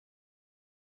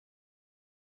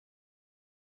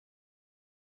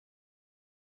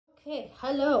Okay,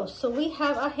 hello. So we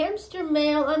have a hamster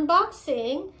mail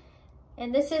unboxing,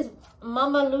 and this is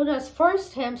Mama Luna's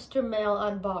first hamster mail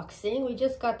unboxing. We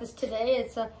just got this today.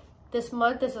 This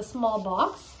month is a small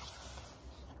box,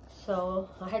 so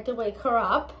I had to wake her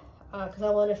up because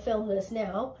I want to film this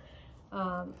now.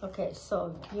 Okay,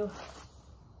 so you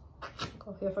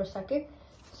go here for a second.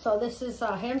 So this is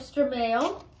a hamster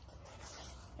mail,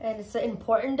 and it's an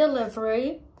important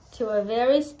delivery to a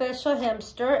very special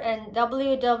hamster, and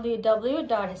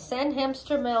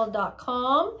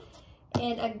www.sendhamstermail.com,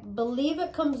 and I believe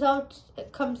it comes out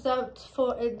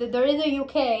for, they're in the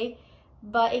UK,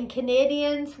 but in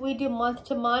Canadians we do month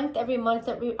to month. Every month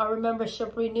that our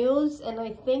membership renews, and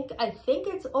I think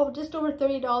it's just over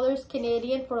 $30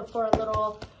 Canadian for a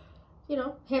little, you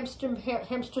know,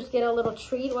 hamsters get a little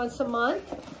treat once a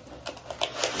month.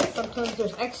 Sometimes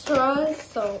there's extras.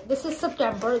 So this is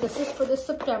September. This is for the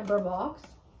September box.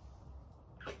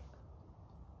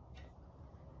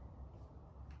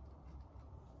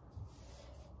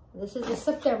 This is the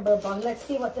September box. Let's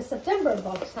see what the September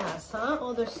box has, huh?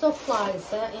 Oh, there's still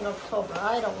flies in October.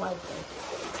 I don't like this.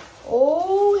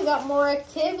 Oh, we got more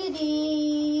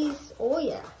activities. Oh,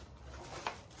 yeah.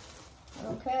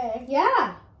 Okay.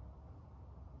 Yeah.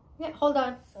 Yeah, hold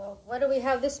on. So what do we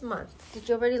have this month? Did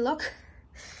you already look?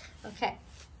 Okay,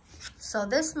 so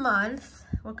this month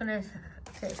we're gonna,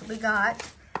 okay, so we got,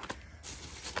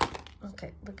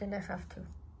 okay, we're gonna have to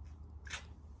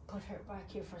put her back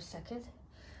here for a second.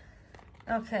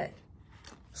 Okay,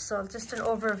 so just an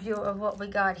overview of what we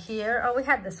got here. Oh, we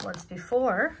had this once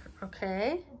before.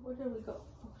 Okay, where did we go?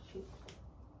 Oh, shoot.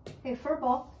 Hey, fur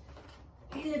ball.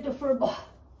 Hey, little fur ball.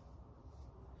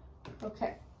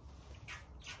 Okay.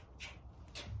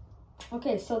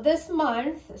 Okay, so this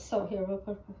month, so here we'll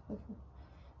put,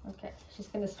 okay, she's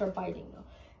gonna start biting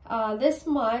now. This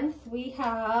month we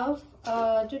have,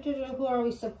 who are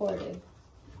we supporting?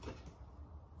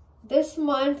 This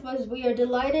month we are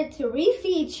delighted to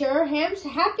refeature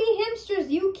Happy Hamsters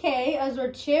UK as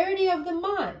our charity of the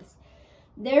month.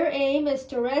 Their aim is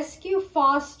to rescue,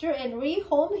 foster, and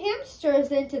rehome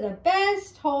hamsters into the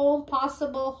best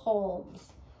possible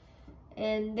homes.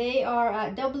 And they are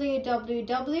at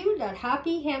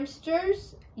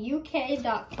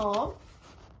www.happyhamstersuk.com.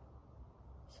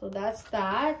 So that's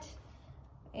that.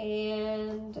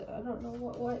 And I don't know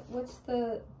what's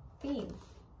the theme.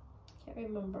 Can't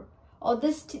remember. Oh,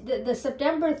 the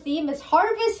September theme is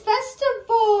Harvest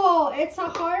Festival. It's a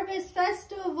Harvest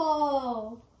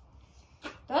Festival.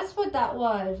 That's what that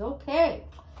was. Okay.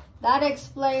 That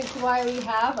explains why we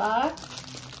have a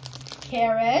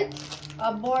carrot,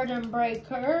 a boredom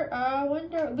breaker. I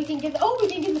wonder, we can give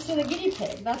this to the guinea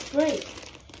pig. That's great,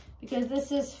 because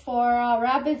this is for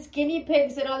rabbits, guinea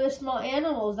pigs, and other small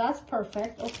animals. That's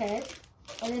perfect. Okay,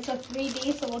 and it's a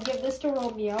 3D, so we'll give this to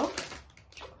Romeo.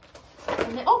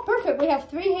 And then, oh, perfect, we have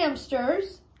 3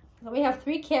 hamsters. And we have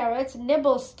 3 carrots,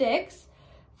 nibble sticks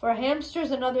for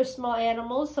hamsters and other small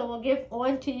animals. So we'll give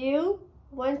 1 to you,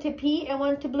 1 to Pete, and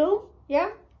 1 to Blue. Yeah,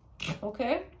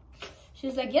 okay.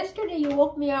 She's like, yesterday you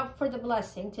woke me up for the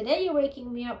blessing. Today you're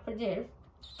waking me up for this.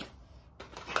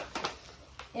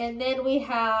 And then we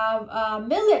have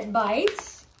millet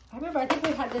bites. I remember, I think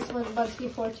we had this one once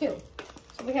before too.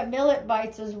 So we have millet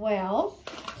bites as well.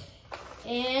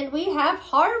 And we have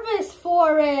harvest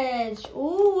forage.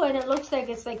 Ooh, and it looks like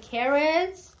it's like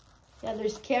carrots. Yeah,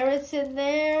 there's carrots in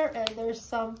there, and there's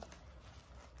some.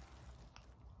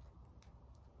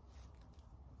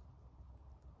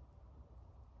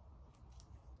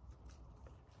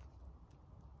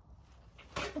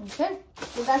 Okay,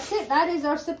 so that's it. That is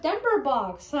our September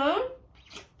box, huh?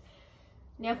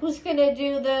 Now, who's going to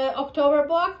do the October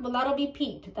box? Well, that'll be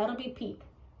Pete. That'll be Pete.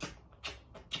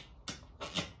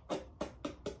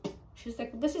 She's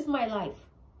like, this is my life.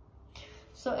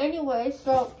 So anyway,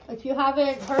 so if you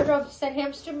haven't heard of Send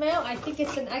Hamster Mail, I think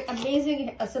it's an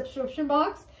amazing subscription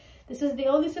box. This is the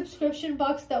only subscription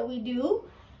box that we do.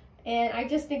 And I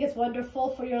just think it's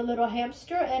wonderful for your little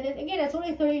hamster. And again, it's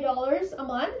only $30 a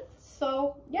month.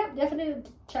 So yeah, definitely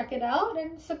check it out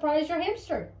and surprise your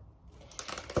hamster.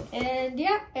 And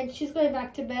yeah, and she's going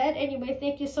back to bed. Anyway,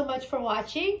 thank you so much for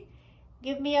watching.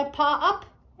 Give me a paw up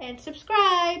and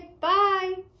subscribe.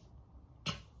 Bye.